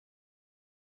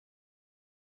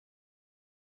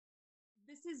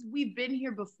we've been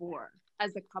here before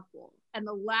as a couple, and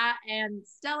and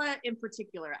Stella in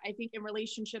particular. I think in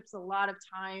relationships, a lot of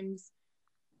times,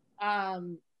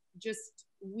 just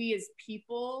we as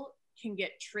people can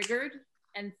get triggered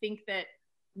and think that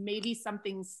maybe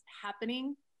something's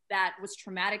happening that was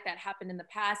traumatic that happened in the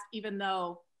past, even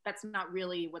though that's not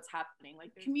really what's happening.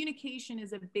 Like, communication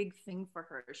is a big thing for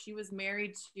her. She was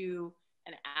married to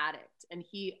an addict and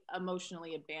he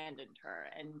emotionally abandoned her,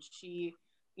 and she,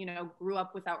 grew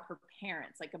up without her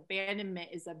parents. Like, abandonment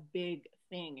is a big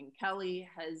thing, and Kelly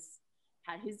has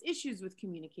had his issues with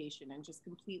communication and just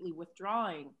completely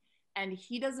withdrawing, and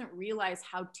he doesn't realize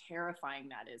how terrifying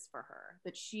that is for her,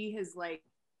 that she has like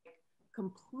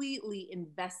completely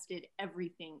invested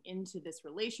everything into this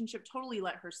relationship, totally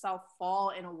let herself fall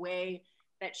in a way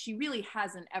that she really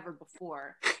hasn't ever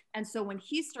before. And so when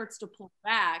he starts to pull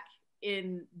back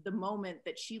in the moment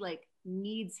that she like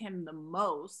needs him the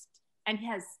most, and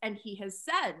he has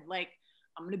said like,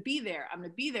 I'm going to be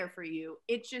there for you,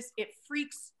 it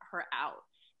freaks her out,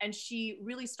 and she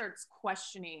really starts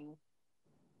questioning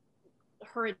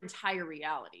her entire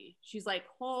reality. She's like,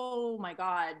 oh my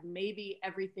God, maybe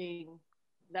everything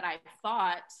that I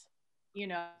thought,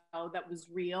 that was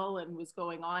real and was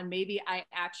going on, maybe I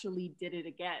actually did it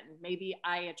again. Maybe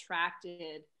I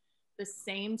attracted the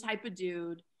same type of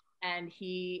dude, and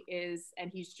he's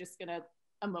just gonna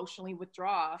emotionally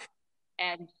withdraw,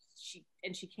 and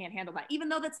she can't handle that, even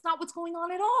though that's not what's going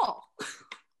on at all.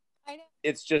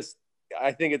 It's just,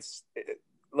 I think it's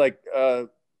like a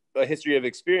history of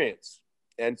experience.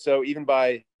 And so even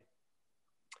by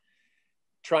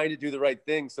trying to do the right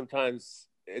thing, sometimes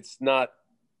it's the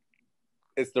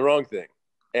wrong thing.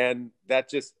 And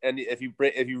if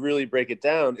you really break it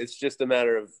down, it's just a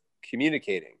matter of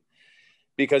communicating,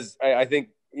 because I think,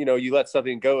 you let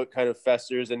something go, it kind of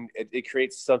festers, and it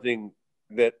creates something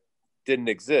that didn't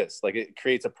exist. Like, it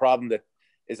creates a problem that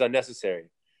is unnecessary.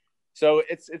 So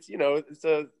it's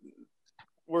a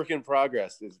work in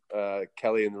progress, is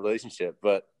Kelly in the relationship.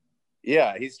 But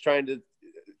yeah,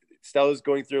 Stella's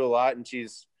going through a lot, and she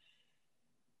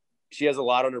has a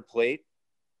lot on her plate,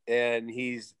 and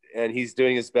he's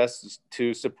doing his best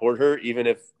to support her, even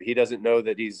if he doesn't know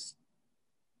that he's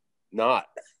not.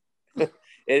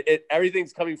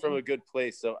 Everything's coming from a good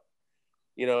place. So,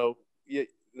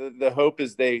 the hope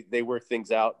is they work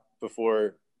things out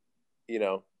before,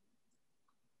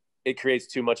 it creates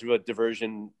too much of a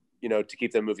diversion, to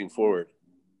keep them moving forward.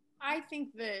 I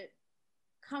think that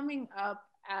coming up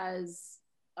as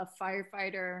a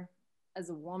firefighter, as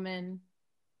a woman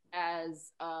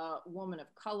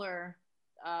of color,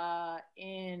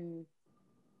 in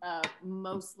a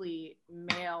mostly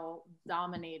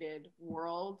male-dominated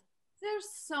world, there's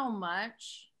so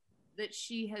much that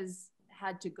she has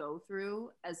had to go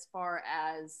through, as far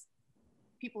as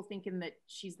people thinking that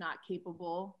she's not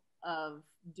capable of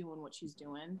doing what she's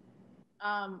doing.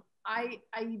 I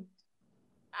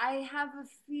have a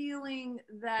feeling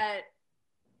that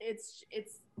it's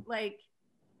like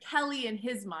Kelly in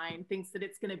his mind thinks that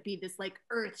it's going to be this like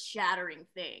earth-shattering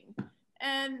thing,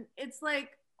 and it's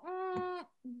like,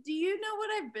 do you know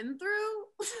what I've been through?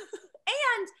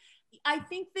 And I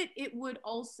think that it would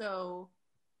also,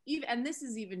 and this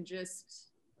is even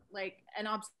just like an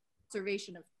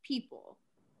observation of people,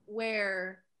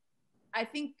 where I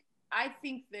think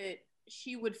that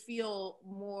she would feel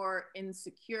more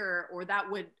insecure, or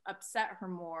that would upset her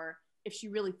more, if she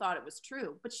really thought it was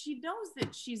true. But she knows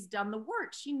that she's done the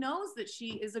work. She knows that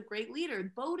she is a great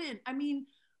leader. Bowden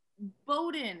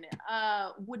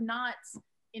would not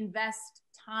invest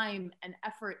time and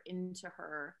effort into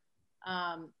her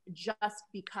just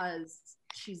because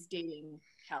she's dating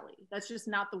Kelly. That's just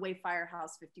not the way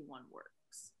Firehouse 51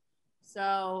 works.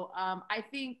 So I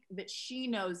think that she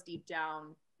knows deep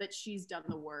down that she's done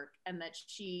the work, and that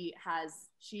she has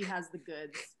the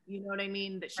goods. You know what I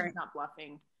mean? That she's not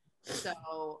bluffing. So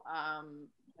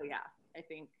yeah, I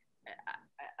think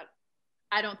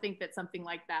I don't think that something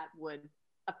like that would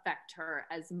affect her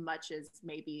as much as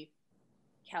maybe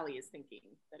Kelly is thinking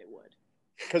that it would.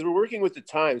 Because we're working with the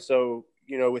time. So,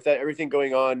 with that, everything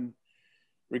going on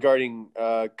regarding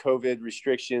COVID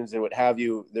restrictions and what have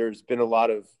you, there's been a lot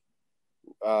of,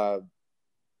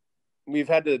 we've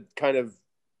had to kind of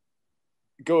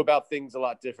go about things a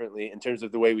lot differently in terms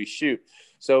of the way we shoot.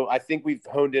 So I think we've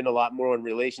honed in a lot more on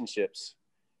relationships,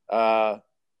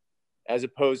 as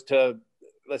opposed to,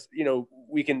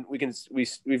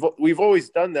 we've always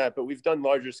done that, but we've done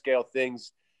larger scale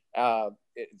things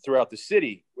throughout the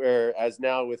city, whereas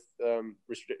now with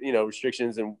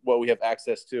restrictions and what we have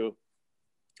access to,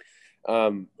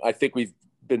 I think we've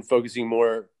been focusing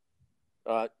more,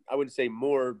 I wouldn't say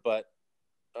more, but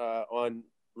on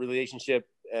relationship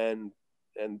and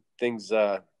things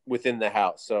within the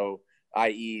house. So,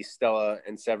 i.e., Stella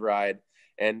and Severide,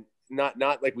 and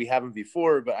not like we haven't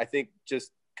before, but I think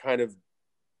just kind of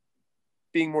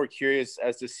being more curious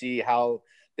as to see how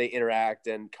they interact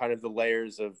and kind of the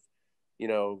layers of,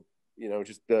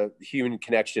 just the human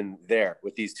connection there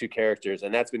with these two characters.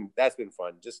 And that's been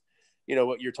fun. Just,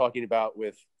 what you're talking about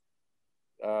with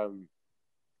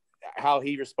how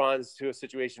he responds to a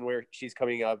situation where she's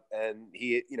coming up, and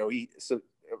he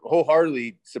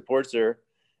wholeheartedly supports her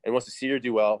and wants to see her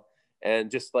do well. And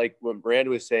just like what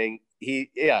Miranda was saying, he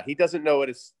doesn't know what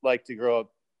it's like to grow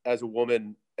up as a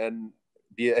woman and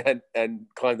and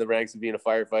climb the ranks of being a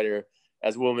firefighter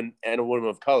as a woman and a woman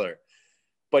of color.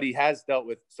 But he has dealt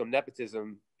with some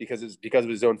nepotism because of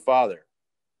his own father.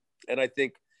 And I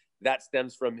think that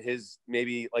stems from his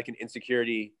maybe like an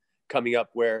insecurity coming up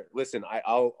where, listen,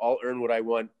 I'll earn what I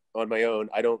want on my own.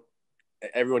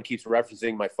 Everyone keeps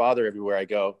referencing my father everywhere I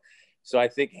go. So I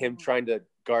think him trying to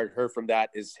guard her from that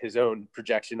is his own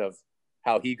projection of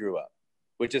how he grew up,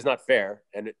 which is not fair.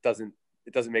 And it doesn't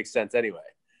make sense anyway.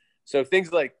 So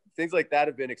things like that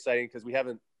have been exciting because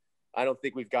I don't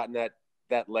think we've gotten that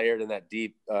layered and that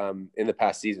deep in the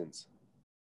past seasons.